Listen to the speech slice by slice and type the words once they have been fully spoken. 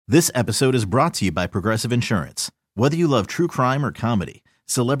This episode is brought to you by Progressive Insurance. Whether you love true crime or comedy,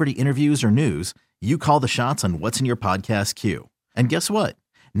 celebrity interviews or news, you call the shots on what's in your podcast queue. And guess what?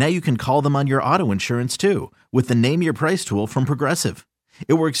 Now you can call them on your auto insurance too with the Name Your Price tool from Progressive.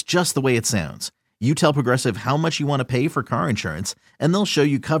 It works just the way it sounds. You tell Progressive how much you want to pay for car insurance, and they'll show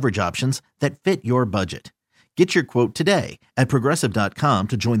you coverage options that fit your budget. Get your quote today at Progressive.com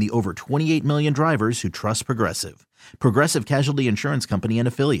to join the over 28 million drivers who trust Progressive. Progressive Casualty Insurance Company and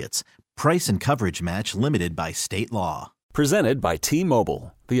Affiliates. Price and coverage match limited by state law. Presented by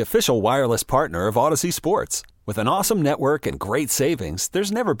T-Mobile, the official wireless partner of Odyssey Sports. With an awesome network and great savings,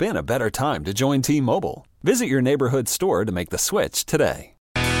 there's never been a better time to join T-Mobile. Visit your neighborhood store to make the switch today.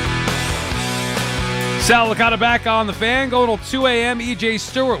 Sal Licata back on the Fan. Go till 2 a.m. EJ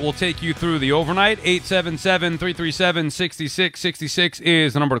Stewart will take you through the overnight. 877-337-6666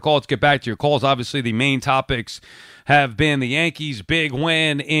 is the number to call. Let's get back to your calls. Obviously, the main topics have been the Yankees' big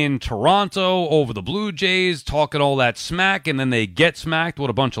win in Toronto over the Blue Jays, talking all that smack, and then they get smacked. What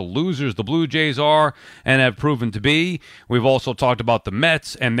a bunch of losers the Blue Jays are and have proven to be. We've also talked about the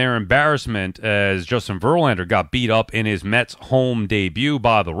Mets and their embarrassment as Justin Verlander got beat up in his Mets home debut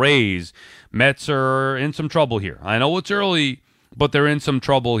by the Rays. Mets are in some trouble here. I know it's early, but they're in some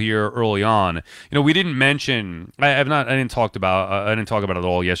trouble here early on. You know, we didn't mention. I didn't talk about it at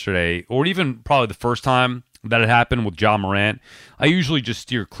all yesterday, or even probably the first time that it happened with Ja Morant. I usually just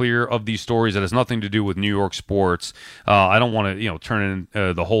steer clear of these stories that has nothing to do with New York sports. I don't want to, turn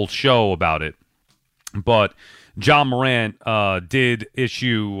in the whole show about it. But Ja Morant did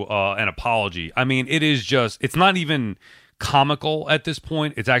issue an apology. I mean, it's not even comical at this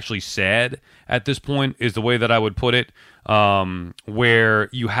point. It's actually sad at this point, is the way that I would put it, where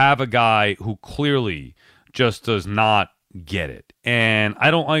you have a guy who clearly just does not get it. And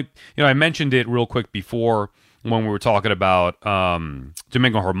I mentioned it real quick before when we were talking about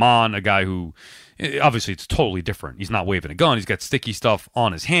Domingo Germán, a guy who, obviously it's totally different. He's not waving a gun. He's got sticky stuff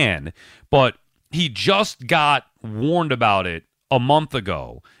on his hand, but he just got warned about it a month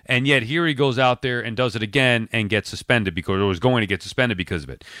ago, and yet here he goes out there and does it again and gets suspended or was going to get suspended because of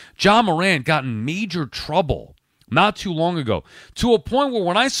it. Ja Morant got in major trouble not too long ago, to a point where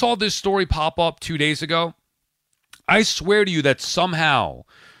when I saw this story pop up 2 days ago, I swear to you that somehow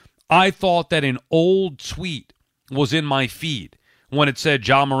I thought that an old tweet was in my feed when it said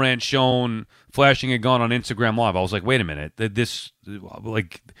Ja Morant shown flashing a gun on Instagram Live. I was like, wait a minute,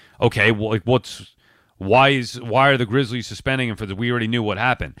 why are the Grizzlies suspending him we already knew what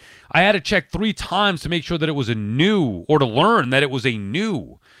happened. I had to check 3 times to make sure that it was to learn that it was a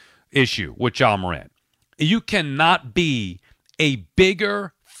new issue with Ja Morant. You cannot be a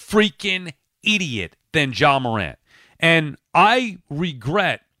bigger freaking idiot than Ja Morant. And I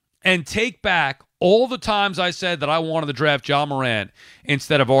regret and take back all the times I said that I wanted to draft Ja Morant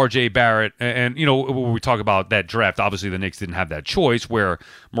instead of R.J. Barrett. And, when we talk about that draft, obviously the Knicks didn't have that choice, where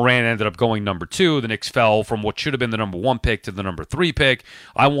Morant ended up going number 2. The Knicks fell from what should have been the number 1 pick to the number 3 pick.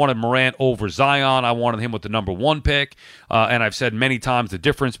 I wanted Morant over Zion. I wanted him with the number 1 pick. And I've said many times the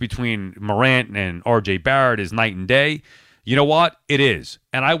difference between Morant and R.J. Barrett is night and day. You know what? It is.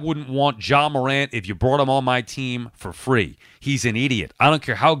 And I wouldn't want Ja Morant if you brought him on my team for free. He's an idiot. I don't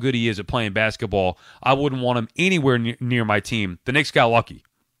care how good he is at playing basketball. I wouldn't want him anywhere near my team. The Knicks got lucky.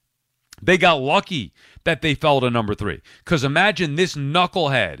 They got lucky that they fell to number 3. Because imagine this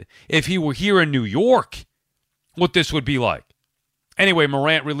knucklehead, if he were here in New York, what this would be like. Anyway,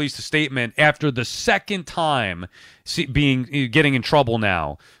 Morant released a statement after the second time getting in trouble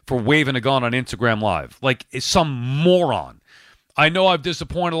now for waving a gun on Instagram Live. Like, some moron. I know I've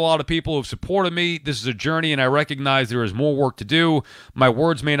disappointed a lot of people who have supported me. This is a journey, and I recognize there is more work to do. My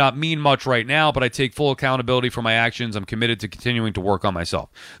words may not mean much right now, but I take full accountability for my actions. I'm committed to continuing to work on myself.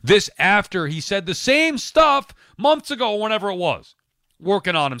 This after he said the same stuff months ago, whenever it was,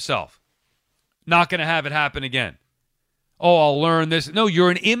 working on himself. Not going to have it happen again. Oh, I'll learn this. No, you're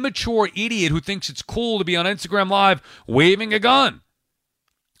an immature idiot who thinks it's cool to be on Instagram Live waving a gun.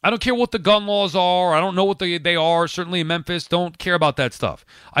 I don't care what the gun laws are. I don't know what they are. Certainly in Memphis, don't care about that stuff.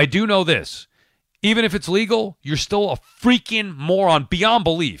 I do know this. Even if it's legal, you're still a freaking moron beyond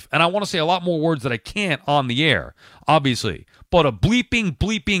belief. And I want to say a lot more words that I can't on the air, obviously. But a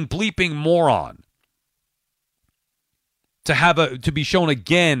bleeping moron to be shown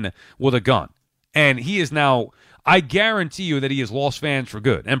again with a gun. And he is now... I guarantee you that he has lost fans for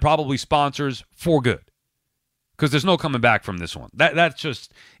good and probably sponsors for good, because there's no coming back from this one.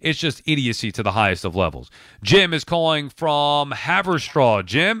 It's just idiocy to the highest of levels. Jim is calling from Haverstraw.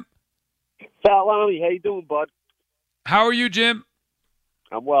 Jim? Sal, how you doing, bud? How are you, Jim?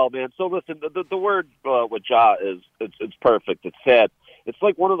 I'm well, man. So listen, the word with Ja is it's perfect. It's sad. it's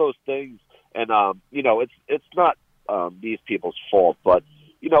like one of those things, and it's not these people's fault, but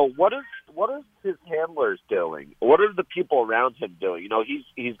what is his handlers doing? What are the people around him doing?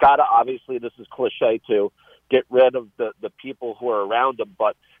 He's got to, obviously, this is cliche to get rid of the people who are around him,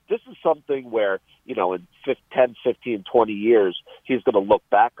 but this is something where, in 10, 15, 20 years, he's going to look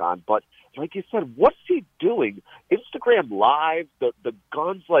back on. But like you said, what's he doing? Instagram Live, the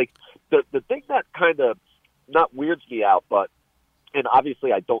guns, like the thing that kind of not weirds me out, but, and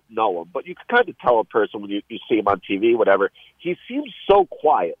obviously I don't know him, but you can kind of tell a person when you see him on TV, whatever, he seems so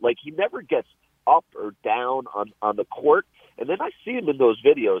quiet. Like he never gets up or down on the court. And then I see him in those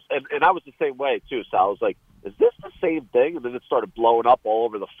videos, and I was the same way too. So I was like, is this the same thing? And then it started blowing up all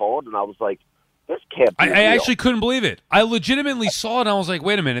over the phone, and I was like, this can't be real. I actually couldn't believe it. I legitimately saw it, and I was like,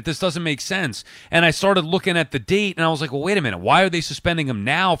 wait a minute, this doesn't make sense. And I started looking at the date, and I was like, well, wait a minute, why are they suspending him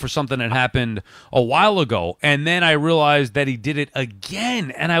now for something that happened a while ago? And then I realized that he did it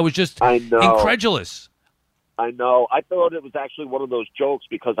again, and I was just incredulous. I know. I thought it was actually one of those jokes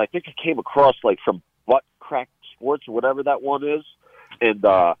because I think it came across like from Butt Crack Sports or whatever that one is, and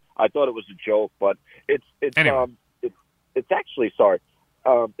I thought it was a joke, but it's anyway. It's actually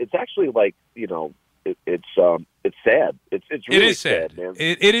it's actually like it's sad. It's really it is sad, man.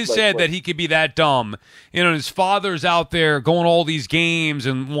 It is sad that he could be that dumb. His father's out there going to all these games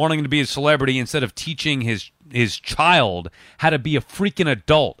and wanting to be a celebrity instead of teaching his child how to be a freaking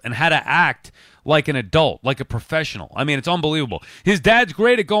adult and how to act like an adult, like a professional. I mean, it's unbelievable. His dad's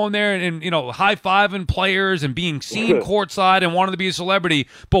great at going there and high-fiving players and being seen courtside and wanting to be a celebrity,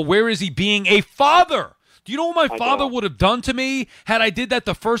 but where is he being a father? Do you know what my father would have done to me had I did that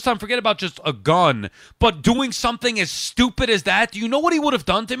the first time? Forget about just a gun, but doing something as stupid as that. Do you know what he would have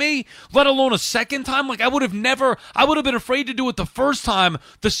done to me? Let alone a second time? Like I would have been afraid to do it the first time.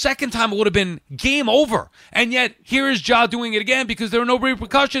 The second time it would have been game over. And yet here is Ja doing it again because there are no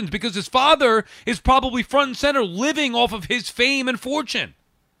repercussions because his father is probably front and center living off of his fame and fortune.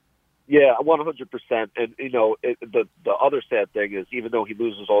 Yeah, 100%. And, the other sad thing is even though he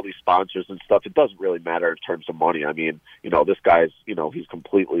loses all these sponsors and stuff, it doesn't really matter in terms of money. I mean, this guy's, he's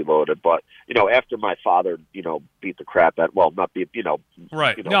completely loaded. But, after my father, beat the crap out, well, not beat,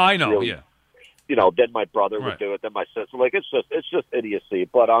 Right. No, I know, really, yeah. Then my brother would do it, then my sister. Like, it's just idiocy.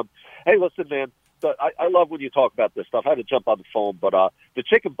 But, hey, listen, man, I love when you talk about this stuff. I had to jump on the phone, but the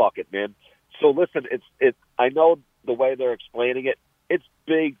chicken bucket, man. So, listen, it's I know the way they're explaining it, it's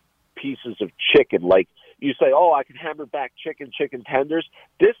big pieces of chicken. Like you say, oh, I can hammer back chicken tenders.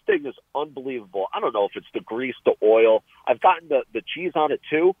 This thing is unbelievable. I don't know if it's the grease, the oil. I've gotten the cheese on it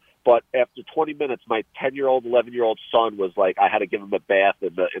too, but after 20 minutes, my 10-year-old, 11-year-old son was like, I had to give him a bath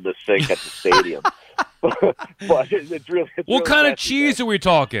in the sink at the stadium. But it's really what kind of cheese are we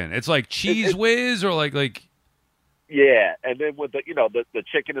talking? It's like Cheese Whiz or like yeah, and then with the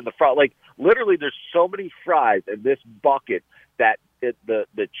chicken and the fry, like literally there's so many fries in this bucket that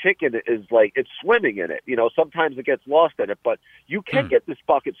the chicken is like it's swimming in it. Sometimes it gets lost in it, but you can get this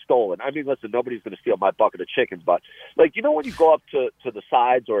bucket stolen. I mean, listen, nobody's going to steal my bucket of chicken, but like when you go up to the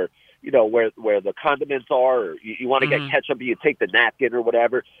sides or where the condiments are, or you want to get ketchup, and you take the napkin or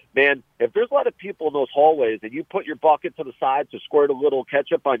whatever. Man, if there's a lot of people in those hallways and you put your bucket to the side to squirt a little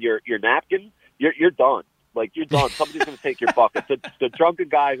ketchup on your napkin, you're done. Like, you're done. Somebody's going to take your bucket. The drunken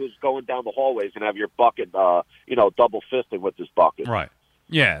guy who's going down the hallway is going to have your bucket, double fisting with his bucket. Right.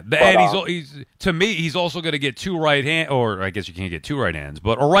 Yeah. And he's to me, he's also going to get two right hands, or I guess you can't get two right hands,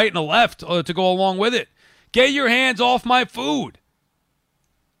 but a right and a left to go along with it. Get your hands off my food.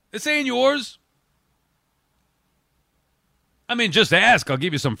 This ain't yours. I mean, just ask. I'll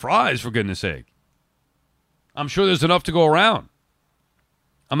give you some fries, for goodness sake. I'm sure there's enough to go around.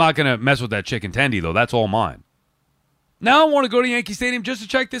 I'm not going to mess with that chicken tendy, though. That's all mine. Now I want to go to Yankee Stadium just to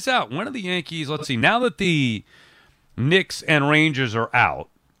check this out. When are the Yankees? Let's see. Now that the Knicks and Rangers are out,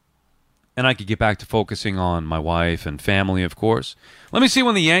 and I could get back to focusing on my wife and family, of course. Let me see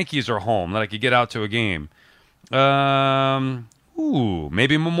when the Yankees are home that I could get out to a game. Maybe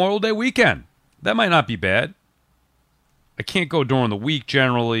Memorial Day weekend. That might not be bad. I can't go during the week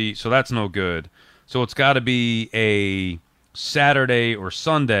generally, so that's no good. So it's got to be a Saturday or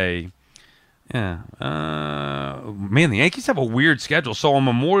Sunday. Yeah. Man, the Yankees have a weird schedule. So on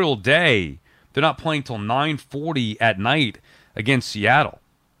Memorial Day, they're not playing till 9:40 at night against Seattle.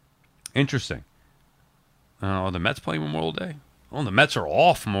 Interesting. Are the Mets playing Memorial Day? Oh, the Mets are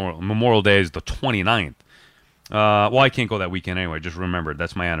off. Memorial Day is the 29th. Well, I can't go that weekend anyway. Just remembered.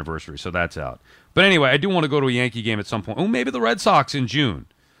 That's my anniversary, so that's out. But anyway, I do want to go to a Yankee game at some point. Oh, maybe the Red Sox in June.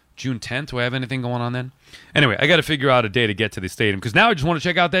 June 10th? Do I have anything going on then? Anyway, I got to figure out a day to get to the stadium because now I just want to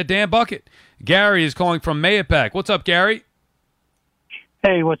check out that damn bucket. Gary is calling from Mayapack. What's up, Gary?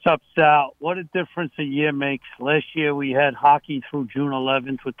 Hey, what's up, Sal? What a difference a year makes. Last year we had hockey through June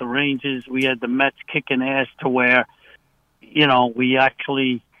 11th with the Rangers. We had the Mets kicking ass to where, we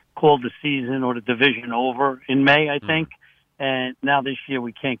actually called the season or the division over in May, I think. And now this year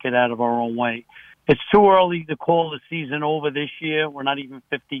we can't get out of our own way. It's too early to call the season over this year. We're not even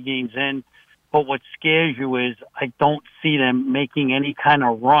 50 games in. But what scares you is I don't see them making any kind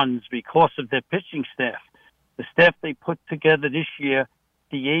of runs because of their pitching staff. The staff they put together this year,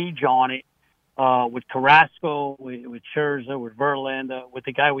 the age on it, with Carrasco, with Scherzer, with Verlander, with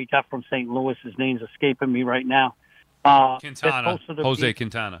the guy we got from St. Louis, his name's escaping me right now. Quintana, Jose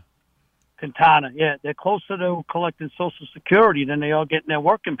Quintana. Quintana, yeah. They're closer to collecting Social Security than they are getting their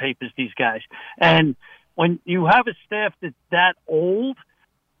working papers, these guys. And when you have a staff that's that old,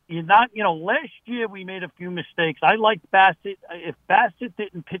 you're not, last year we made a few mistakes. I liked Bassett. If Bassett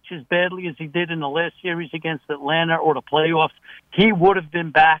didn't pitch as badly as he did in the last series against Atlanta or the playoffs, he would have been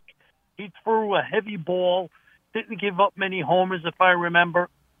back. He threw a heavy ball, didn't give up many homers, if I remember.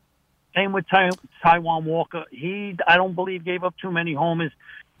 Same with Taiwan Walker. I don't believe, gave up too many homers.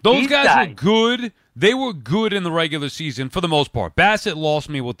 Those guys were good. They were good in the regular season for the most part. Bassett lost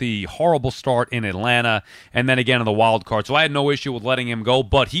me with the horrible start in Atlanta and then again in the wild card. So I had no issue with letting him go,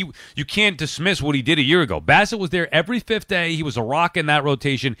 but you can't dismiss what he did a year ago. Bassett was there every fifth day. He was a rock in that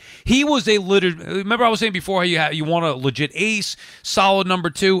rotation. He was remember I was saying before how you want a legit ace, solid number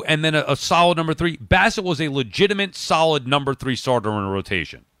 2, and then a solid number 3. Bassett was a legitimate, solid number 3 starter in a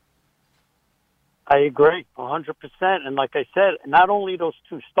rotation. I agree 100%. And like I said, not only those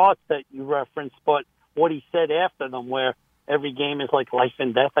 2 starts that you referenced, but what he said after them, where every game is like life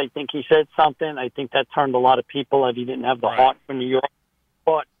and death. I think he said something. I think that turned a lot of people that he didn't have the heart for New York.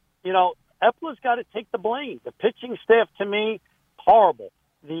 But, Epler's got to take the blame. The pitching staff, to me, horrible.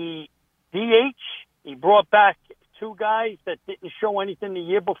 The DH, he brought back 2 guys that didn't show anything the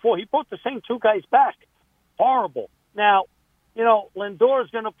year before. He brought the same 2 guys back. Horrible. Now, Lindor is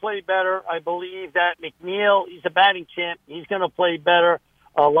going to play better. I believe that McNeil, he's a batting champ. He's going to play better.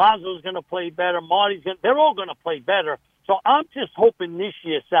 Lazo's going to play better. They're all going to play better. So I'm just hoping this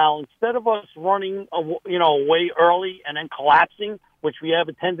year, Sal, instead of us running, away early and then collapsing, which we have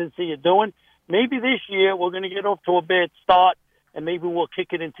a tendency of doing, maybe this year we're going to get off to a bad start and maybe we'll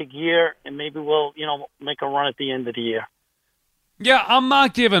kick it into gear and maybe we'll, make a run at the end of the year. Yeah, I'm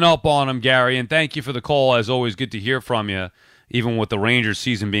not giving up on him, Gary, and thank you for the call. As always, good to hear from you, even with the Rangers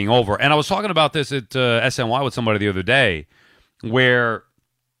season being over. And I was talking about this at SNY with somebody the other day where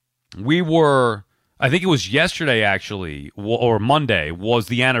we were, I think it was yesterday actually, or Monday, was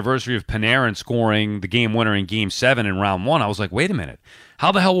the anniversary of Panarin scoring the game winner in Game 7 in Round 1. I was like, wait a minute,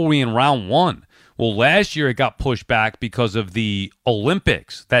 how the hell were we in Round 1? Well, last year it got pushed back because of the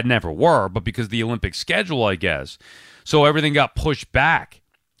Olympics. That never were, but because of the Olympic schedule, I guess. So everything got pushed back.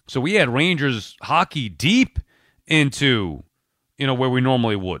 So we had Rangers hockey deep into, where we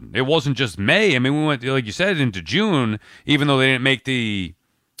normally wouldn't. It wasn't just May. I mean, we went, like you said, into June, even though they didn't make the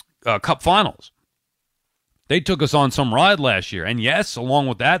Cup Finals. They took us on some ride last year. And yes, along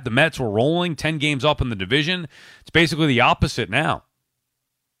with that, the Mets were rolling 10 games up in the division. It's basically the opposite now.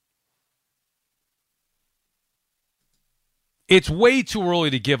 It's way too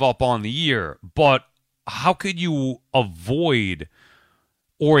early to give up on the year, but how could you avoid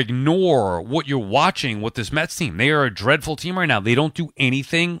or ignore what you're watching with this Mets team? They are a dreadful team right now. They don't do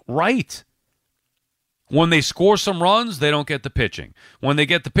anything right. When they score some runs, they don't get the pitching. When they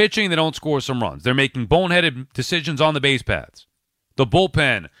get the pitching, they don't score some runs. They're making boneheaded decisions on the base paths. The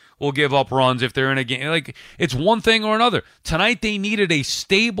bullpen will give up runs if they're in a game. Like, it's one thing or another. Tonight, they needed a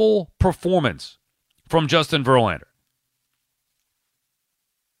stable performance from Justin Verlander.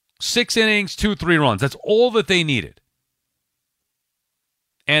 6 innings, 2-3 runs. That's all that they needed.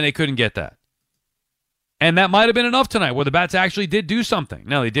 And they couldn't get that. And that might have been enough tonight where the bats actually did do something.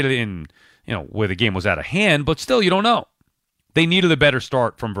 Now, they did it in, where the game was out of hand, but still, you don't know. They needed a better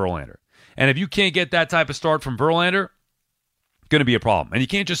start from Verlander. And if you can't get that type of start from Verlander, going to be a problem. And you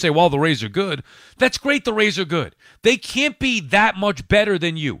can't just say, well, the Rays are good. That's great, the Rays are good. They can't be that much better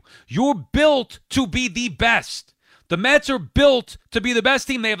than you. You're built to be the best. The Mets are built to be the best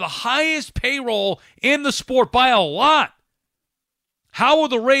team. They have the highest payroll in the sport by a lot. How are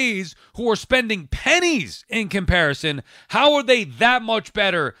the Rays, who are spending pennies in comparison, how are they that much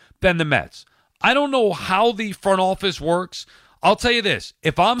better than the Mets? I don't know how the front office works. I'll tell you this.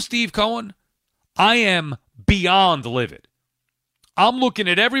 If I'm Steve Cohen, I am beyond livid. I'm looking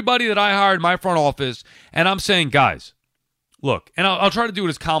at everybody that I hired in my front office, and I'm saying, guys, look, and I'll try to do it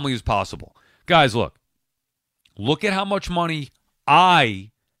as calmly as possible. Guys, look at how much money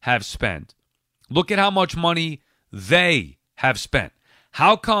I have spent. Look at how much money they have spent.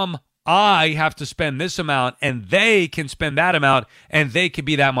 How come I have to spend this amount and they can spend that amount and they can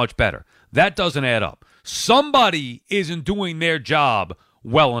be that much better? That doesn't add up. Somebody isn't doing their job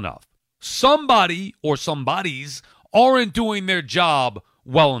well enough. Somebody or somebodies aren't doing their job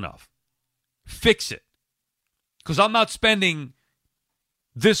well enough. Fix it. Because I'm not spending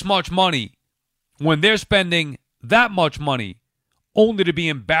this much money when they're spending that much money only to be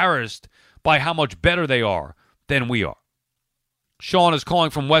embarrassed by how much better they are than we are. Sean is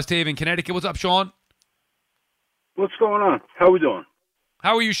calling from West Haven, Connecticut. What's up, Sean? What's going on? How we doing?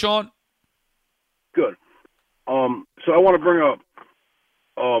 How are you, Sean? Good. So I want to bring up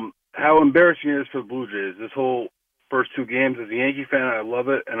how embarrassing it is for the Blue Jays. This whole first two games. As a Yankee fan, I love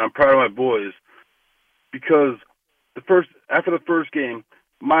it, and I'm proud of my boys because after the first game,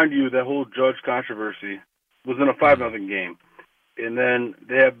 mind you, that whole Judge controversy was in a 5-0 game, and then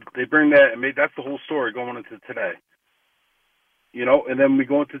they bring that and that's the whole story going into today. You know, and then we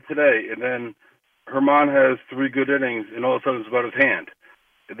go into today, and then Herman has 3 good innings, and all of a sudden it's about his hand.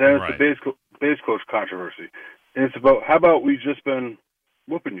 And then it's the base coach controversy. And it's about, how about we've just been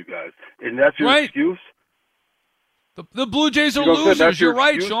whooping you guys? And that's your excuse? The Blue Jays are losers. You're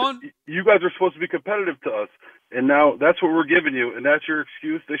right, excuse? Sean. You guys are supposed to be competitive to us, and now that's what we're giving you, and that's your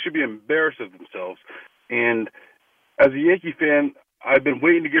excuse? They should be embarrassed of themselves. And as a Yankee fan, I've been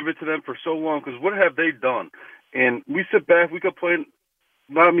waiting to give it to them for so long, because what have they done? And we sit back, we complain,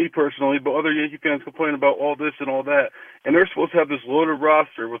 not me personally, but other Yankee fans complain about all this and all that. And they're supposed to have this loaded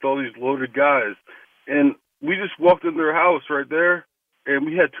roster with all these loaded guys. And we just walked in their house right there, and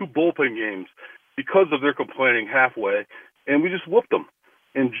we had 2 bullpen games because of their complaining halfway, and we just whooped them.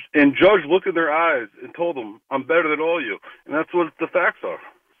 And Judge looked in their eyes and told them, I'm better than all you. And that's what the facts are.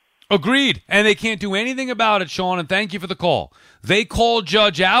 Agreed. And they can't do anything about it, Sean, and thank you for the call. They called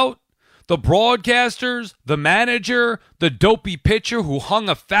Judge out. The broadcasters, the manager, the dopey pitcher who hung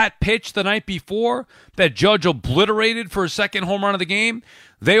a fat pitch the night before that Judge obliterated for a second home run of the game,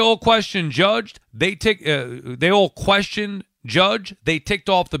 they all questioned Judge. They all questioned Judge. They ticked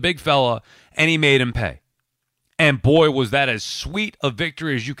off the big fella, and he made him pay. And boy, was that as sweet a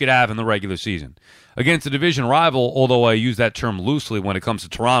victory as you could have in the regular season. Against a division rival, although I use that term loosely when it comes to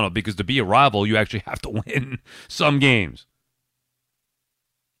Toronto, because to be a rival, you actually have to win some games.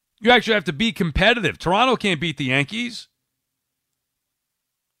 You actually have to be competitive. Toronto can't beat the Yankees.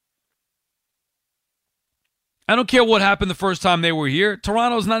 I don't care what happened the first time they were here.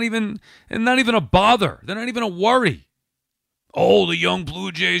 Toronto's not even a bother. They're not even a worry. Oh, the young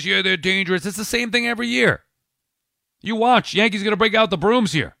Blue Jays, yeah, they're dangerous. It's the same thing every year. You watch. Yankees going to break out the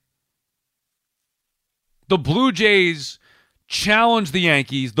brooms here. The Blue Jays challenged the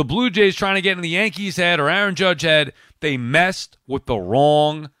Yankees. The Blue Jays trying to get in the Yankees' head or Aaron Judge's head. They messed with the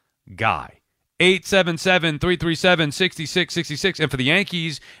wrong guy. 877-337-6666. And for the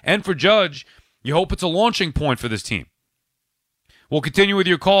Yankees and for Judge, you hope it's a launching point for this team. We'll continue with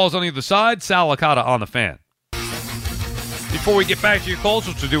your calls on the other side. Sal Licata on the Fan. Before we get back to your calls,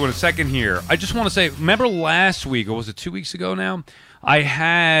 which we'll do in a second here, I just want to say, remember last week, or was it 2 weeks ago now?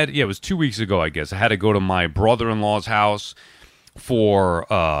 It was 2 weeks ago, I guess. I had to go to my brother-in-law's house for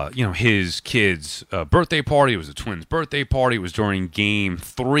his kid's birthday party. It was a twins' birthday party. It was during Game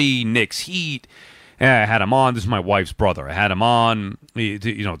 3, Knicks Heat. And I had him on. This is my wife's brother. I had him on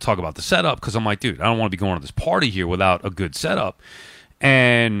to talk about the setup because I'm like, dude, I don't want to be going to this party here without a good setup.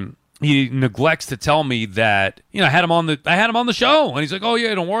 And he neglects to tell me that I had him on the show, and he's like, oh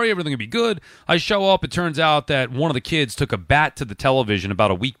yeah, don't worry, everything will be good. I show up. It turns out that one of the kids took a bat to the television about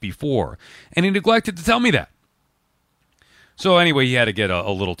a week before, and he neglected to tell me that. So anyway, he had to get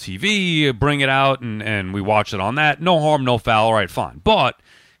a little TV, bring it out, and we watched it on that. No harm, no foul. All right, fine. But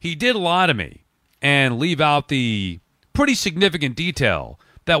he did lie to me and leave out the pretty significant detail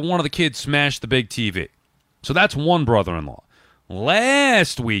that one of the kids smashed the big TV. So that's one brother-in-law.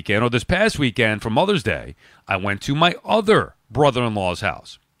 Last weekend, or this past weekend for Mother's Day, I went to my other brother-in-law's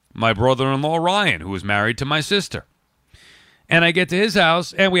house. My brother-in-law, Ryan, who was married to my sister. And I get to his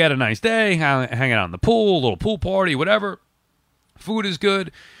house, and we had a nice day, hanging out in the pool, a little pool party, whatever. Food is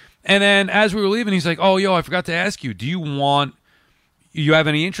good. And then as we were leaving, he's like, oh, I forgot to ask you, do you have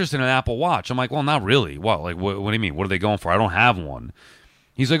any interest in an Apple Watch? I'm like, well, not really. What do you mean? What are they going for? I don't have one.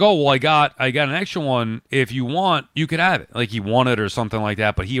 He's like, oh, well, I got an extra one. If you want, you could have it. Like he wanted or something like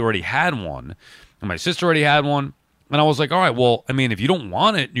that, but he already had one. And my sister already had one. And I was like, all right, well, I mean, if you don't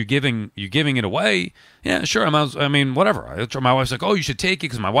want it, you're giving it away. Yeah, sure. Whatever. My wife's like, oh, you should take it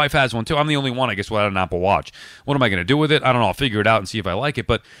because my wife has one too. I'm the only one, I guess, without an Apple Watch. What am I going to do with it? I don't know. I'll figure it out and see if I like it.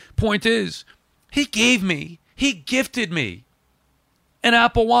 But point is, he gifted me an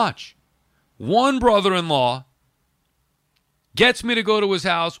Apple Watch. One brother-in-law gets me to go to his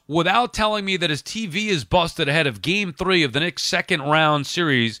house without telling me that his TV is busted ahead of Game 3 of the Knicks' second-round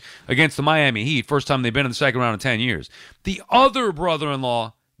series against the Miami Heat, first time they've been in the second round in 10 years. The other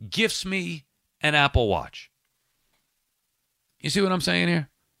brother-in-law gifts me an Apple Watch. You see what I'm saying here?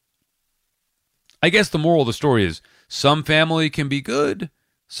 I guess the moral of the story is some family can be good,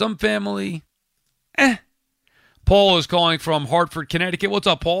 some family, Paul is calling from Hartford, Connecticut. What's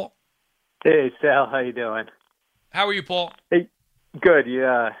up, Paul? Hey, Sal. How you doing? How are you, Paul? Hey, good.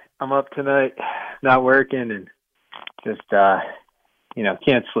 Yeah, I'm up tonight, not working, and just,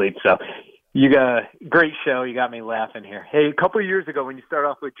 can't sleep. So you got a great show. You got me laughing here. Hey, a couple of years ago when you started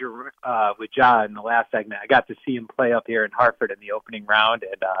off with John in the last segment, I got to see him play up here in Hartford in the opening round,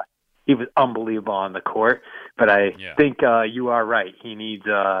 and he was unbelievable on the court. But I think you are right. He needs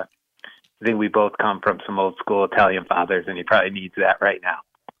I think we both come from some old school Italian fathers, and he probably needs that right now.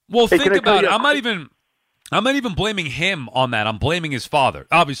 Well, hey, think about it. I'm not even blaming him on that. I'm blaming his father.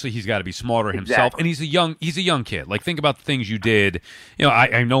 Obviously, he's got to be smarter himself, and he's a young kid. Like, think about the things you did.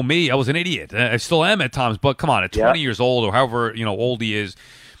 I know me. I was an idiot. I still am at times. But come on, at 20 years old or however old he is,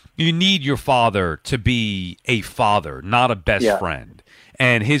 you need your father to be a father, not a best friend.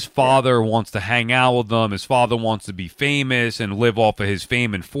 And his father wants to hang out with them. His father wants to be famous and live off of his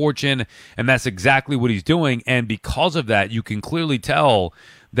fame and fortune, and that's exactly what he's doing. And because of that, you can clearly tell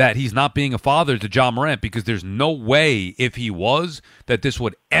that he's not being a father to John Morant, because there's no way, if he was, that this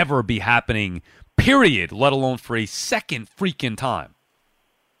would ever be happening, period, let alone for a second freaking time.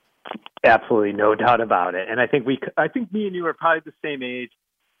 Absolutely, no doubt about it. And I think me and you are probably the same age,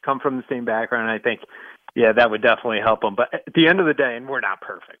 come from the same background, and I think, that would definitely help him. But at the end of the day, and we're not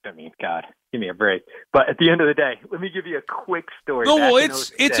perfect. I mean, God, give me a break. But at the end of the day, let me give you a quick story. No, well,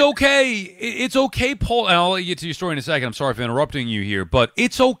 it's okay. It's okay, Paul. And I'll let you get to your story in a second. I'm sorry for interrupting you here, but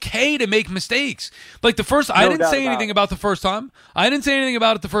it's okay to make mistakes. Like I didn't say anything about the first time. I didn't say anything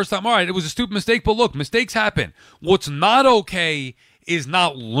about it the first time. All right, it was a stupid mistake, but look, mistakes happen. What's not okay is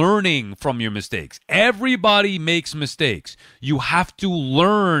not learning from your mistakes. Everybody makes mistakes. You have to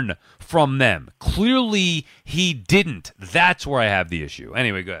learn from them. Clearly, he didn't. That's where I have the issue.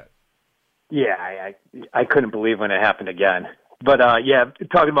 Anyway, go ahead. Yeah, I couldn't believe when it happened again. But,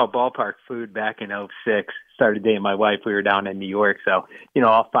 talking about ballpark food back in 2006, started dating my wife. We were down in New York, so,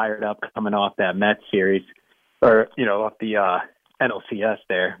 all fired up coming off that Mets series, or, off the NLCS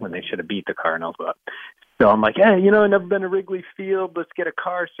there when they should have beat the Cardinals. But so I'm like, hey, I've never been to Wrigley Field. Let's get a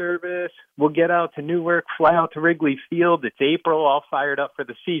car service. We'll get out to Newark, fly out to Wrigley Field. It's April, all fired up for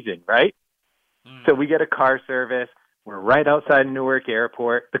the season, right? So we get a car service. We're right outside Newark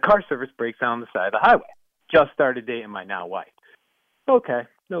Airport. The car service breaks down the side of the highway. Just started dating my now wife. Okay,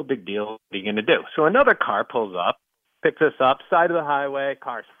 no big deal. What are you going to do? So another car pulls up, picks us up, side of the highway,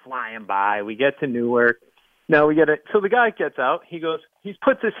 car's flying by. We get to Newark. Now so the guy gets out. He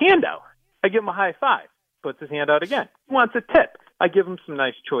puts his hand out. I give him a high five. Puts his hand out again. He wants a tip. I give him some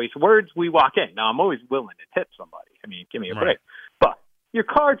nice choice words. We walk in. Now, I'm always willing to tip somebody. I mean, give me a break. But your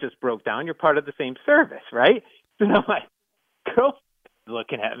car just broke down. You're part of the same service, right? So now my girlfriend is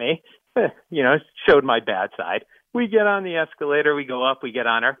looking at me, showed my bad side. We get on the escalator. We go up. We get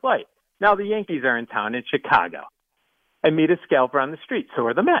on our flight. Now the Yankees are in town in Chicago. I meet a scalper on the street. So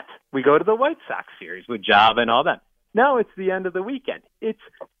are the Mets. We go to the White Sox series with Job and all that. Now it's the end of the weekend. It's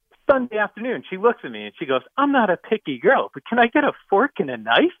Sunday afternoon. She looks at me and she goes, I'm not a picky girl, but can I get a fork and a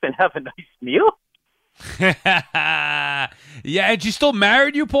knife and have a nice meal? Yeah, and she still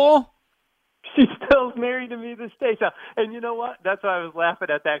married you, Paul? She still married to me this day. So, and you know what? That's why I was laughing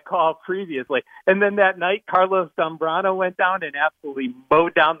at that call previously. And then that night, Carlos Zambrano went down and absolutely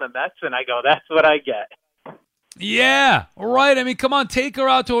mowed down the Mets, and I go, that's what I get. Yeah, right. I mean, come on, take her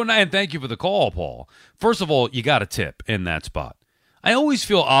out to a night. And thank you for the call, Paul. First of all, you got a tip in that spot. I always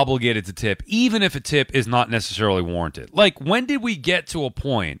feel obligated to tip, even if a tip is not necessarily warranted. Like, when did we get to a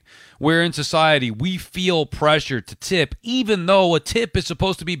point where in society we feel pressure to tip, even though a tip is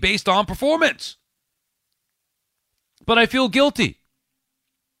supposed to be based on performance? But I feel guilty.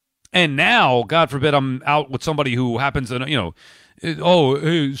 And now, God forbid, I'm out with somebody who happens to,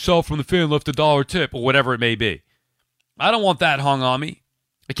 hey, Sal from the Fan left $1 tip, or whatever it may be. I don't want that hung on me.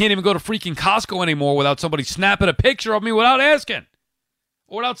 I can't even go to freaking Costco anymore without somebody snapping a picture of me without asking.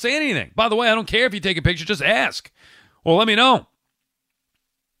 Or without saying anything. By the way, I don't care if you take a picture, just ask. Or let me know.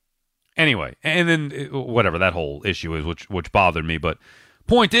 Anyway, and then whatever that whole issue is, which bothered me. But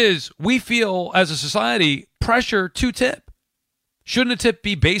point is, we feel as a society pressure to tip. Shouldn't a tip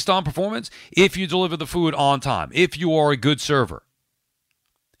be based on performance? If you deliver the food on time, if you are a good server.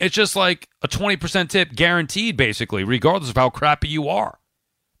 It's just like a 20% tip guaranteed, basically, regardless of how crappy you are.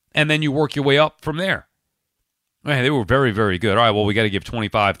 And then you work your way up from there. Man, they were very, very good. All right, well, we got to give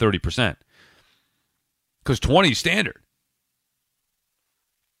 25, 30%. Because 20 is standard.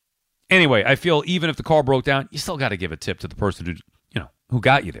 Anyway, I feel even if the car broke down, you still got to give a tip to the person who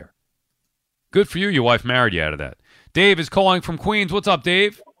got you there. Good for you. Your wife married you out of that. Dave is calling from Queens. What's up,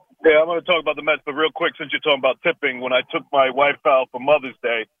 Dave? Yeah, I'm going to talk about the Mets, but real quick, since you're talking about tipping, when I took my wife out for Mother's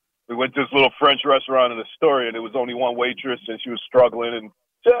Day, we went to this little French restaurant in Astoria, and there was only one waitress, and she was struggling. And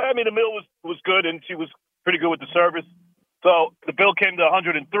I mean, the meal was good, and she was pretty good with the service. So the bill came to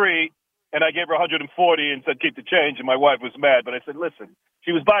 103, and I gave her 140 and said, keep the change, and my wife was mad. But I said, listen,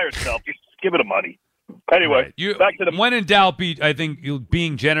 she was by herself. Just give her the money. Anyway, right. Back to the... When in doubt, I think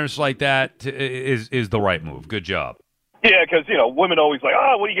being generous like that is the right move. Good job. Yeah, because, women always like,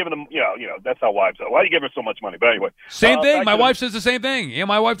 what are you giving them? That's how wives are. Why do you give her so much money? But anyway. Same thing. My wife says the same thing. Yeah,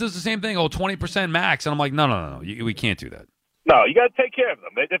 my wife does the same thing. 20% max. And I'm like, no. We can't do that. No, you got to take care of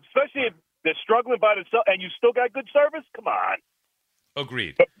them. Especially if they're struggling by themselves and you still got good service. Come on.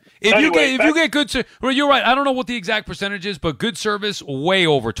 Agreed. If you get good service, well, you're right. I don't know what the exact percentage is, but good service, way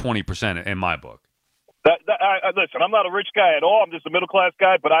over 20% in my book. Listen, I'm not a rich guy at all. I'm just a middle-class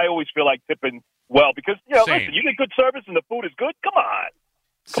guy, but I always feel like tipping well because, listen, you get good service and the food is good. Come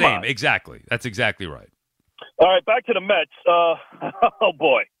on. Exactly. That's exactly right. All right, back to the Mets. Oh,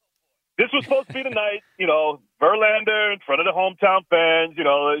 boy. This was supposed to be the night, Verlander in front of the hometown fans,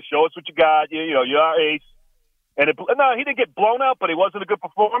 show us what you got. You're our ace. And he didn't get blown out, but it wasn't a good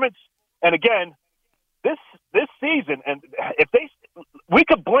performance. And again, this season, and we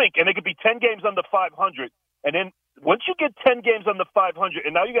could blink and it could be 10 games under 500. And then once you get 10 games under 500,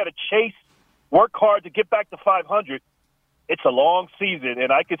 and now you got to work hard to get back to 500. It's a long season,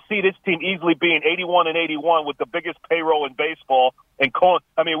 and I could see this team easily being 81-81 with the biggest payroll in baseball. And Cohen,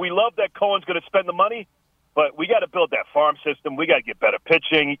 we love that Cohen's going to spend the money, but we got to build that farm system. We got to get better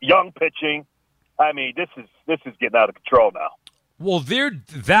pitching, young pitching. This is getting out of control now. Well,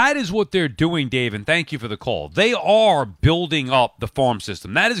 that is what they're doing, Dave, and thank you for the call. They are building up the farm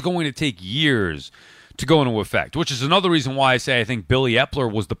system. That is going to take years to go into effect, which is another reason why I say I think Billy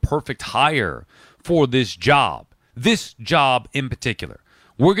Epler was the perfect hire for this job in particular.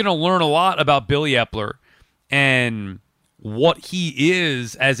 We're going to learn a lot about Billy Epler and what he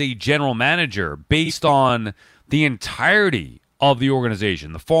is as a general manager based on the entirety of the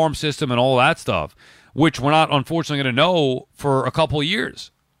organization, the farm system and all that stuff, which we're not unfortunately going to know for a couple of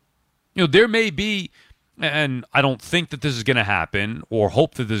years. There may be, and I don't think that this is going to happen or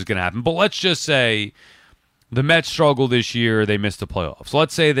hope that this is going to happen, but let's just say the Mets struggle this year, they miss the playoffs.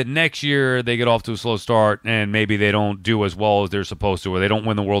 Let's say that next year they get off to a slow start and maybe they don't do as well as they're supposed to or they don't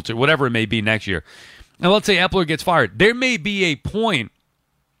win the World Series, whatever it may be next year. And let's say Epler gets fired. There may be a point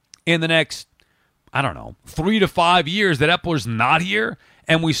in the next, 3 to 5 years that Epler's not here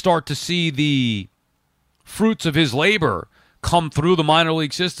and we start to see the fruits of his labor come through the minor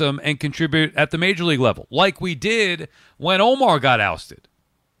league system and contribute at the major league level, like we did when Omar got ousted.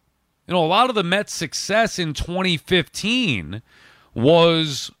 A lot of the Mets' success in 2015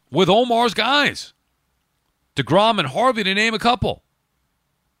 was with Omar's guys, DeGrom and Harvey, to name a couple.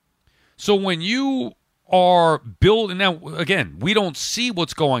 So when you are building, now, again, we don't see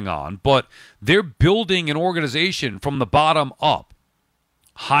what's going on, but they're building an organization from the bottom up,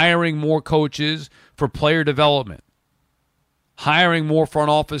 hiring more coaches for player development, hiring more front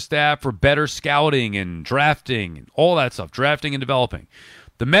office staff for better scouting and drafting and all that stuff, drafting and developing.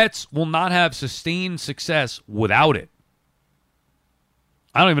 The Mets will not have sustained success without it.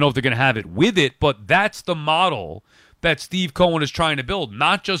 I don't even know if they're going to have it with it, but that's the model that Steve Cohen is trying to build,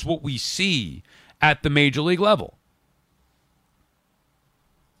 not just what we see at the major league level.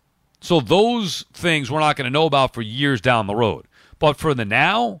 So those things we're not going to know about for years down the road. But for the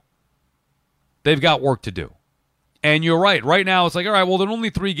now, they've got work to do. And you're right. Right now, it's like, all right, well, they're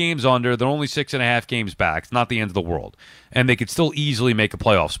only 3 games under. They're only 6.5 games back. It's not the end of the world. And they could still easily make a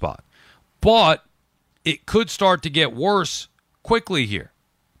playoff spot. But it could start to get worse quickly here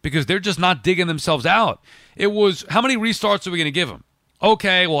because they're just not digging themselves out. It was, how many restarts are we going to give them?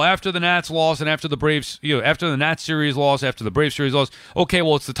 Okay, well, after the Nats loss and after the Braves, after the Nats series loss, after the Braves series loss, okay,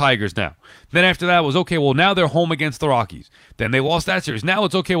 well, it's the Tigers now. Then after that was, okay, well, now they're home against the Rockies. Then they lost that series. Now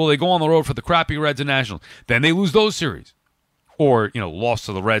it's, okay, well, they go on the road for the crappy Reds and Nationals. Then they lose those series. Or, lost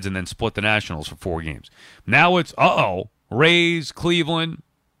to the Reds and then split the Nationals for 4 games. Now it's, Rays, Cleveland.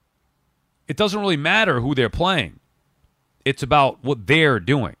 It doesn't really matter who they're playing. It's about what they're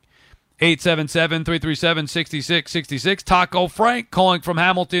doing. 877-337-6666. Taco Frank calling from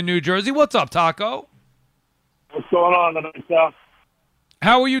Hamilton, New Jersey. What's up, Taco? What's going on tonight, Sal?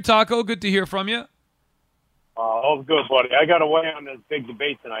 How are you, Taco? Good to hear from you. All's good, buddy. I got to weigh on this big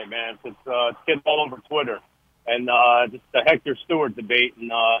debate tonight, man. It's getting all over Twitter. and just the Hector Stewart debate.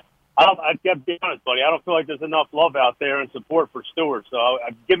 And I got to be honest, buddy, I don't feel like there's enough love out there and support for Stewart. So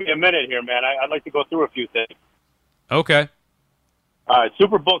give me a minute here, man. I'd like to go through a few things. Okay. All right,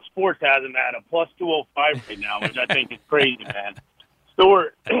 Superbook Sports has him at a plus 205 right now, which I think is crazy, man.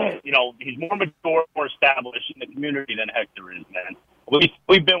 Stewart, he's more mature, more established in the community than Hector is, man.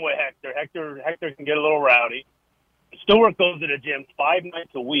 We've been with Hector. Hector can get a little rowdy. Stewart goes to the gym 5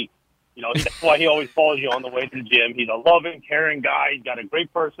 nights a week. That's why he always follows you on the way to the gym. He's a loving, caring guy. He's got a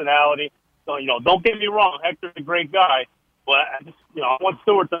great personality. So, don't get me wrong. Hector's a great guy. But, I want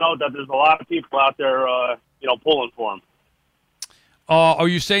Stewart to know that there's a lot of people out there, pulling for him. Are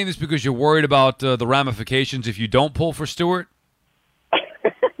you saying this because you're worried about the ramifications if you don't pull for Stewart?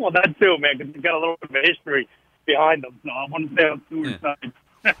 Well, that too, man, because he's got a little bit of a history behind him. So I want to stay on Stewart's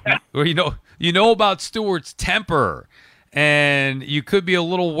side. Well, you know about Stewart's temper, and you could be a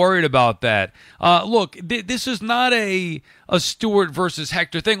little worried about that. Look, this is not a Stewart versus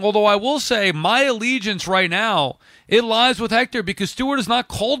Hector thing, although I will say my allegiance right now, it lies with Hector because Stewart has not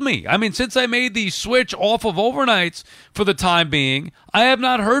called me. I mean, since I made the switch off of overnights for the time being, I have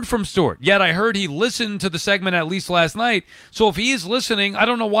not heard from Stewart. Yet I heard he listened to the segment at least last night. So if he is listening, I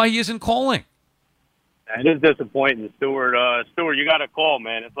don't know why he isn't calling. It is disappointing, Stewart. Stewart, you got to call,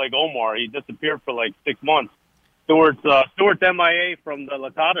 man. It's like Omar. He disappeared for like 6 months. Stewart's MIA from the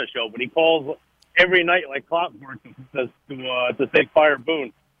Latata show, but he calls every night like clockwork to say fire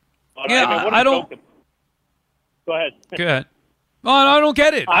Boone. But, yeah, I don't. Go ahead. Go ahead. No, I don't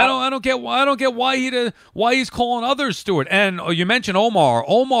get it. I don't get why he's calling others Stewart. And you mentioned Omar.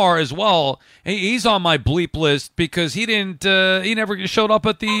 Omar as well. He's on my bleep list because he never showed up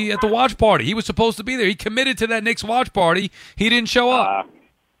at the watch party. He was supposed to be there. He committed to that Knicks watch party. He didn't show up.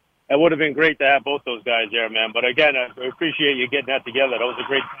 It would have been great to have both those guys there, man. But again, I appreciate you getting that together. That was a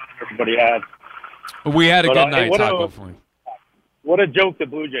great time everybody had. We had a good night, Taco. What a joke the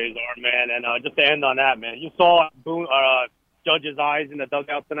Blue Jays are, man. And just to end on that, man, you saw Judge's eyes in the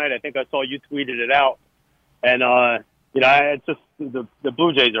dugout tonight. I think I saw you tweeted it out. And, it's just the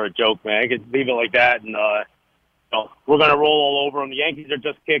Blue Jays are a joke, man. I could leave it like that. And, we're going to roll all over them. The Yankees are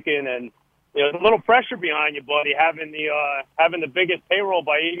just kicking. And, there's a little pressure behind you, buddy, having the biggest payroll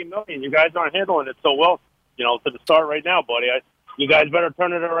by $80 million. You guys aren't handling it so well, to the start right now, buddy. You guys better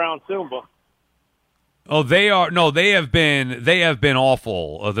turn it around soon, but. Oh, they are. No, they have been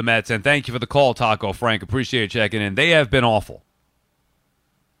awful, the Mets. And thank you for the call, Taco Frank. Appreciate you checking in. They have been awful.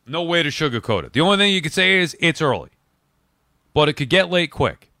 No way to sugarcoat it. The only thing you could say is it's early, but it could get late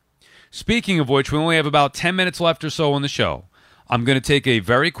quick. Speaking of which, we only have about 10 minutes left or so in the show. I'm going to take a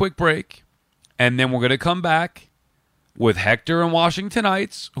very quick break, and then we're going to come back with Hector in Washington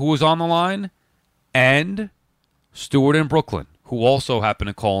Heights, who was on the line, and Stewart in Brooklyn, who also happened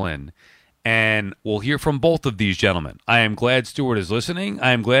to call in. And we'll hear from both of these gentlemen. I am glad Stewart is listening.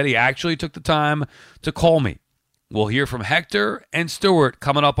 I am glad he actually took the time to call me. We'll hear from Hector and Stewart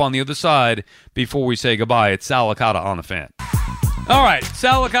coming up on the other side before we say goodbye. It's Sal Licata on the Fan. All right,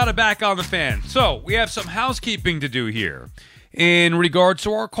 Sal Licata back on the Fan. So we have some housekeeping to do here in regards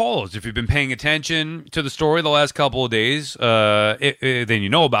to our calls. If you've been paying attention to the story the last couple of days, then you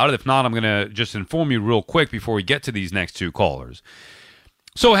know about it. If not, I'm going to just inform you real quick before we get to these next two callers.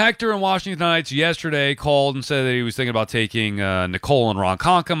 So Hector in Washington Heights yesterday called and said that he was thinking about taking Nicole and Ron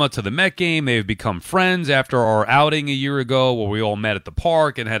Konkama to the Met game. They've become friends after our outing a year ago where we all met at the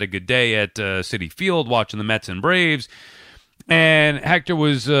park and had a good day at Citi Field watching the Mets and Braves. And Hector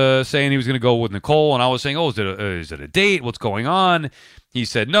was saying he was going to go with Nicole, and I was saying, is it a date? What's going on? He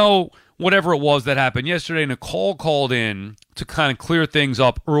said, no, whatever it was that happened yesterday. Nicole called in to kind of clear things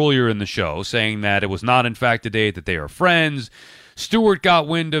up earlier in the show, saying that it was not, in fact, a date, that they are friends. Stewart got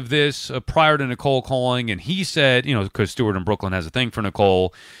wind of this prior to Nicole calling, and he said, because Stewart in Brooklyn has a thing for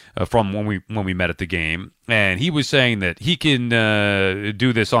Nicole from when we met at the game, and he was saying that he can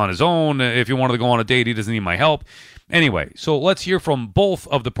do this on his own. If he wanted to go on a date, he doesn't need my help. Anyway, so let's hear from both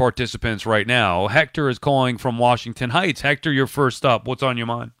of the participants right now. Hector is calling from Washington Heights. Hector, you're first up. What's on your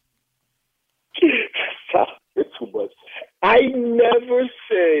mind? It's too much. I never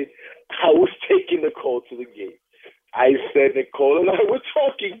said I was taking Nicole to the game. I said Nicole and I were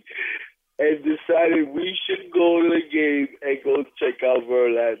talking and decided we should go to the game and go check out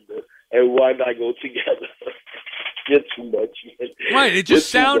Verlander. And why not go together? You're too much, man. Right. It just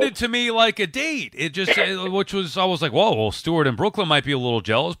sounded to me like a date. It just, I was like, whoa, well, Stewart in Brooklyn might be a little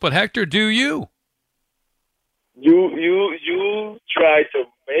jealous, but Hector, do you? You try to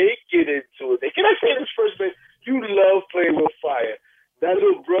make it into it. Can I say this first, man? You love playing with fire. That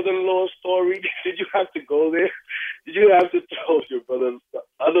little brother-in-law story, did you have to go there? Did you have to throw your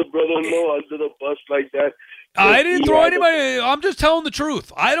other brother-in-law under the bus like that? throw anybody. I'm just telling the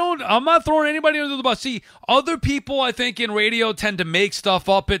truth. I'm not throwing anybody under the bus. See, other people, I think, in radio tend to make stuff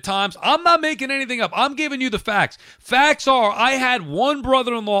up at times. I'm not making anything up. I'm giving you the facts. Facts are, I had one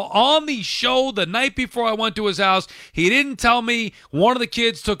brother-in-law on the show the night before I went to his house. He didn't tell me one of the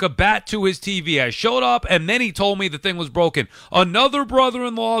kids took a bat to his TV. I showed up, and then he told me the thing was broken. Another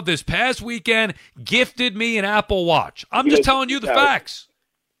brother-in-law this past weekend gifted me an Apple Watch. I'm just telling you the facts.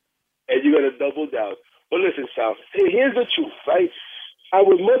 And you're going to double down. But listen, Sal, here's the truth, right? I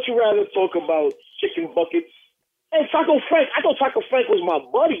would much rather talk about chicken buckets. Hey, Taco Frank. I thought Taco Frank was my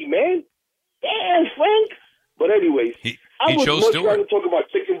buddy, man. Damn, Frank. But anyways, I would much rather talk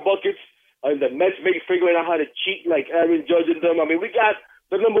about chicken buckets and the Mets maybe figuring out how to cheat like Aaron Judge and them. I mean, we got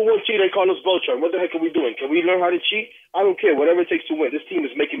the number one cheater, Carlos Beltran. What the heck are we doing? Can we learn how to cheat? I don't care. Whatever it takes to win. This team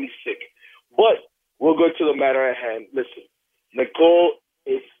is making me sick. But we'll go to the matter at hand. Listen, Nicole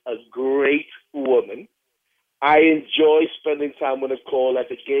is a great woman. I enjoy spending time with Nicole at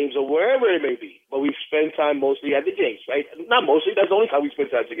the games or wherever it may be. But we spend time mostly at the games, right? Not mostly. That's the only time we spend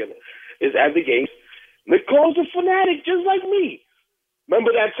time together is at the games. Nicole's a fanatic just like me.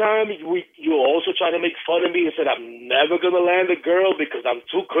 Remember that time you were also trying to make fun of me and said, I'm never going to land a girl because I'm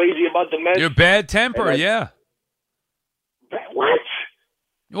too crazy about the men. You're bad temper, yeah. What?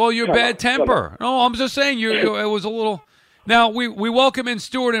 Well, you're bad temper. No, I'm just saying it was a little... Now, we welcome in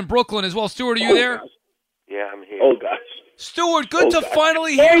Stuart in Brooklyn as well. Stuart, are you there? Gosh. Yeah, I'm here. Oh, gosh. Stuart, good to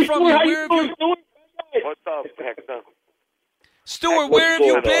finally hear from you. Where have you... What's up, Hector? Stuart, where have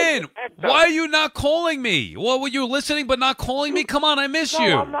you been? Why are you not calling me? Well, were you listening but not calling me? Come on, I miss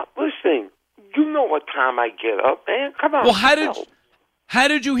you. No, I'm not listening. You know what time I get up, man. Come on. Well, how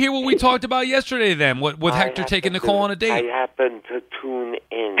did you hear what we talked about yesterday then, with Hector taking Nicole on a date? I happened to tune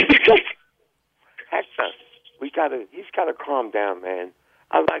in. Hector, he's got to calm down, man.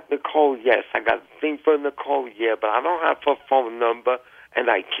 I like Nicole, yes. I got a thing for Nicole, yeah, but I don't have her phone number, and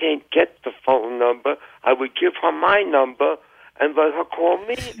I can't get the phone number. I would give her my number and let her call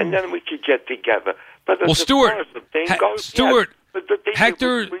me, and then we could get together. But Stuart,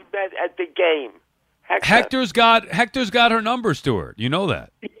 Hector, we met at the game. Hector's got her number, Stuart. You know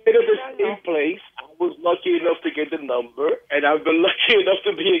that. In the same place. I was lucky enough to get the number, and I've been lucky enough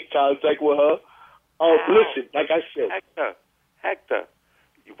to be in contact with her. Listen, like I said, Hector,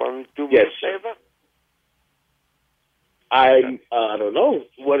 you want to do me a favor? I don't know.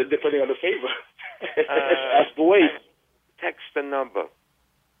 Depending on the favor. Ask the way. Text the number.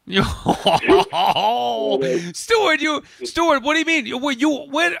 Stuart, what do you mean?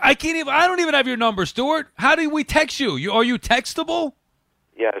 I don't even have your number, Stuart. How do we text you? Are you textable?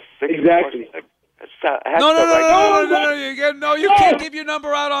 Yes, exactly. No, you can't give your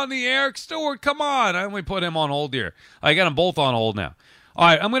number out on the air. Stuart, come on. I only put him on hold here. I got them both on hold now. All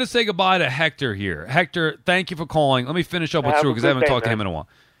right, I'm going to say goodbye to Hector here. Hector, thank you for calling. Let me finish up with Stuart because I haven't talked to him in a while.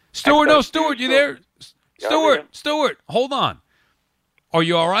 Stuart, you there? Stuart, hold on. Are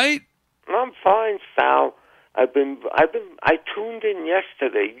you all right? I'm fine, Sal. I tuned in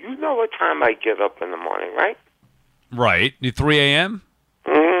yesterday. You know what time I get up in the morning, right? Right. 3 a.m.?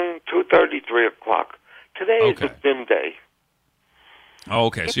 2:30, 3 o'clock. Today is a gym day. Oh,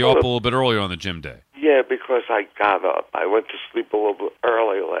 okay. So you're up a little bit earlier on the gym day. Yeah, because I got up. I went to sleep a little bit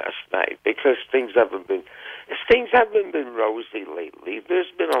early last night because things haven't been rosy lately.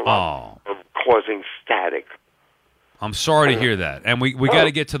 There's been a lot of causing static. I'm sorry to hear that. And we got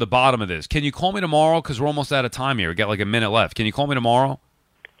to get to the bottom of this. Can you call me tomorrow? Because we're almost out of time here. We got like a minute left. Can you call me tomorrow?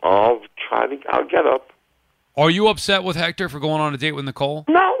 I'll get up. Are you upset with Hector for going on a date with Nicole?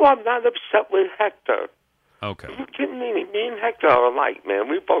 No, I'm not upset with Hector. Okay. Are you kidding me? Me and Hector are alike, man.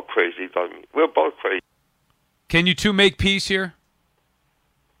 We're both crazy, don't we? We're both crazy. Can you two make peace here?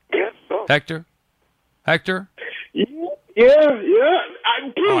 Yes, sir. Hector? Yeah.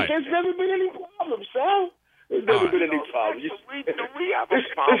 There's never been any problem, Sal. There's never been any problem. Do we have a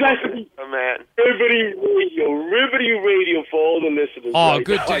problem, man? Riveting radio for all the listeners. Oh, right?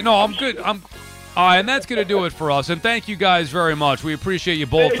 Good. No, I'm good. All right, and that's going to do it for us. And thank you guys very much. We appreciate you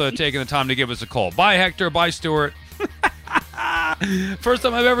both taking the time to give us a call. Bye, Hector. Bye, Stuart. First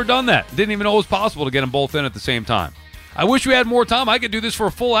time I've ever done that. Didn't even know it was possible to get them both in at the same time. I wish we had more time. I could do this for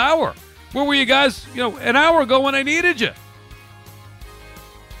a full hour. Where were you guys, an hour ago when I needed you?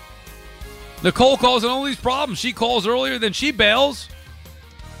 Nicole causing all these problems. She calls earlier, then she bails.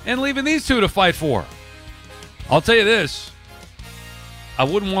 And leaving these two to fight for her. I'll tell you this. I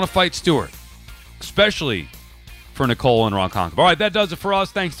wouldn't want to fight Stuart. Especially for Nicole and Ronkonkoma. All right, that does it for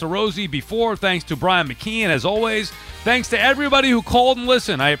us. Thanks to Rosie before. Thanks to Brian McKeon, as always. Thanks to everybody who called and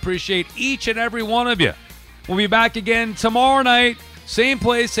listened. I appreciate each and every one of you. We'll be back again tomorrow night. Same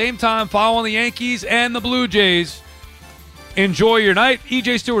place, same time, following the Yankees and the Blue Jays. Enjoy your night.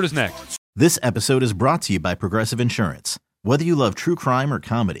 EJ Stewart is next. This episode is brought to you by Progressive Insurance. Whether you love true crime or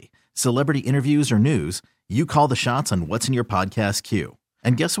comedy, celebrity interviews or news, you call the shots on what's in your podcast queue.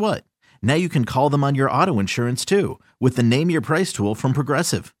 And guess what? Now you can call them on your auto insurance too with the Name Your Price tool from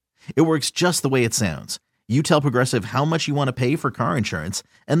Progressive. It works just the way it sounds. You tell Progressive how much you want to pay for car insurance,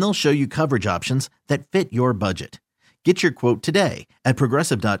 and they'll show you coverage options that fit your budget. Get your quote today at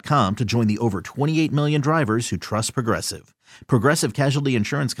Progressive.com to join the over 28 million drivers who trust Progressive. Progressive Casualty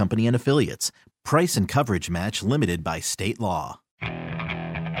Insurance Company and Affiliates. Price and coverage match limited by state law.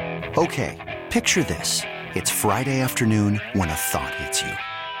 Okay, picture this. It's Friday afternoon when a thought hits you.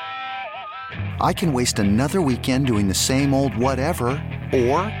 I can waste another weekend doing the same old whatever,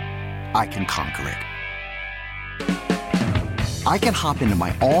 or I can conquer it. I can hop into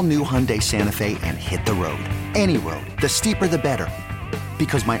my all-new Hyundai Santa Fe and hit the road. Any road. The steeper, the better.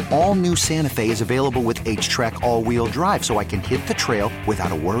 Because my all-new Santa Fe is available with H-Track all-wheel drive, so I can hit the trail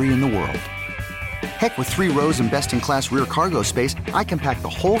without a worry in the world. Heck, with 3 rows and best-in-class rear cargo space, I can pack the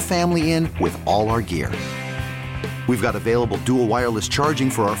whole family in with all our gear. We've got available dual wireless charging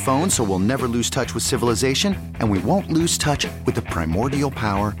for our phones, so we'll never lose touch with civilization, and we won't lose touch with the primordial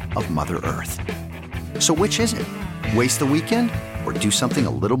power of Mother Earth. So which is it? Waste the weekend or do something a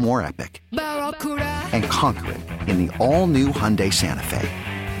little more epic? And conquer it in the all-new Hyundai Santa Fe.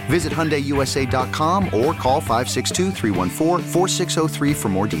 Visit HyundaiUSA.com or call 562-314-4603 for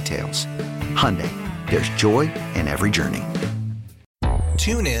more details. Hyundai, there's joy in every journey.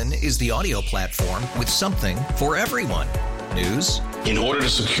 TuneIn is the audio platform with something for everyone. News. In order to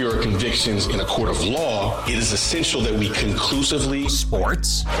secure convictions in a court of law, it is essential that we conclusively.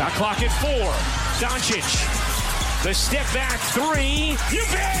 Sports. Got clock at 4. Doncic. The step back 3. You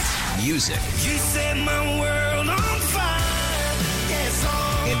bet. Music. You set my world on fire. Yes,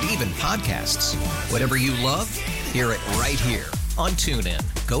 and even podcasts. Whatever you love, hear it right here on TuneIn.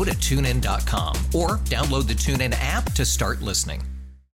 Go to TuneIn.com or download the TuneIn app to start listening.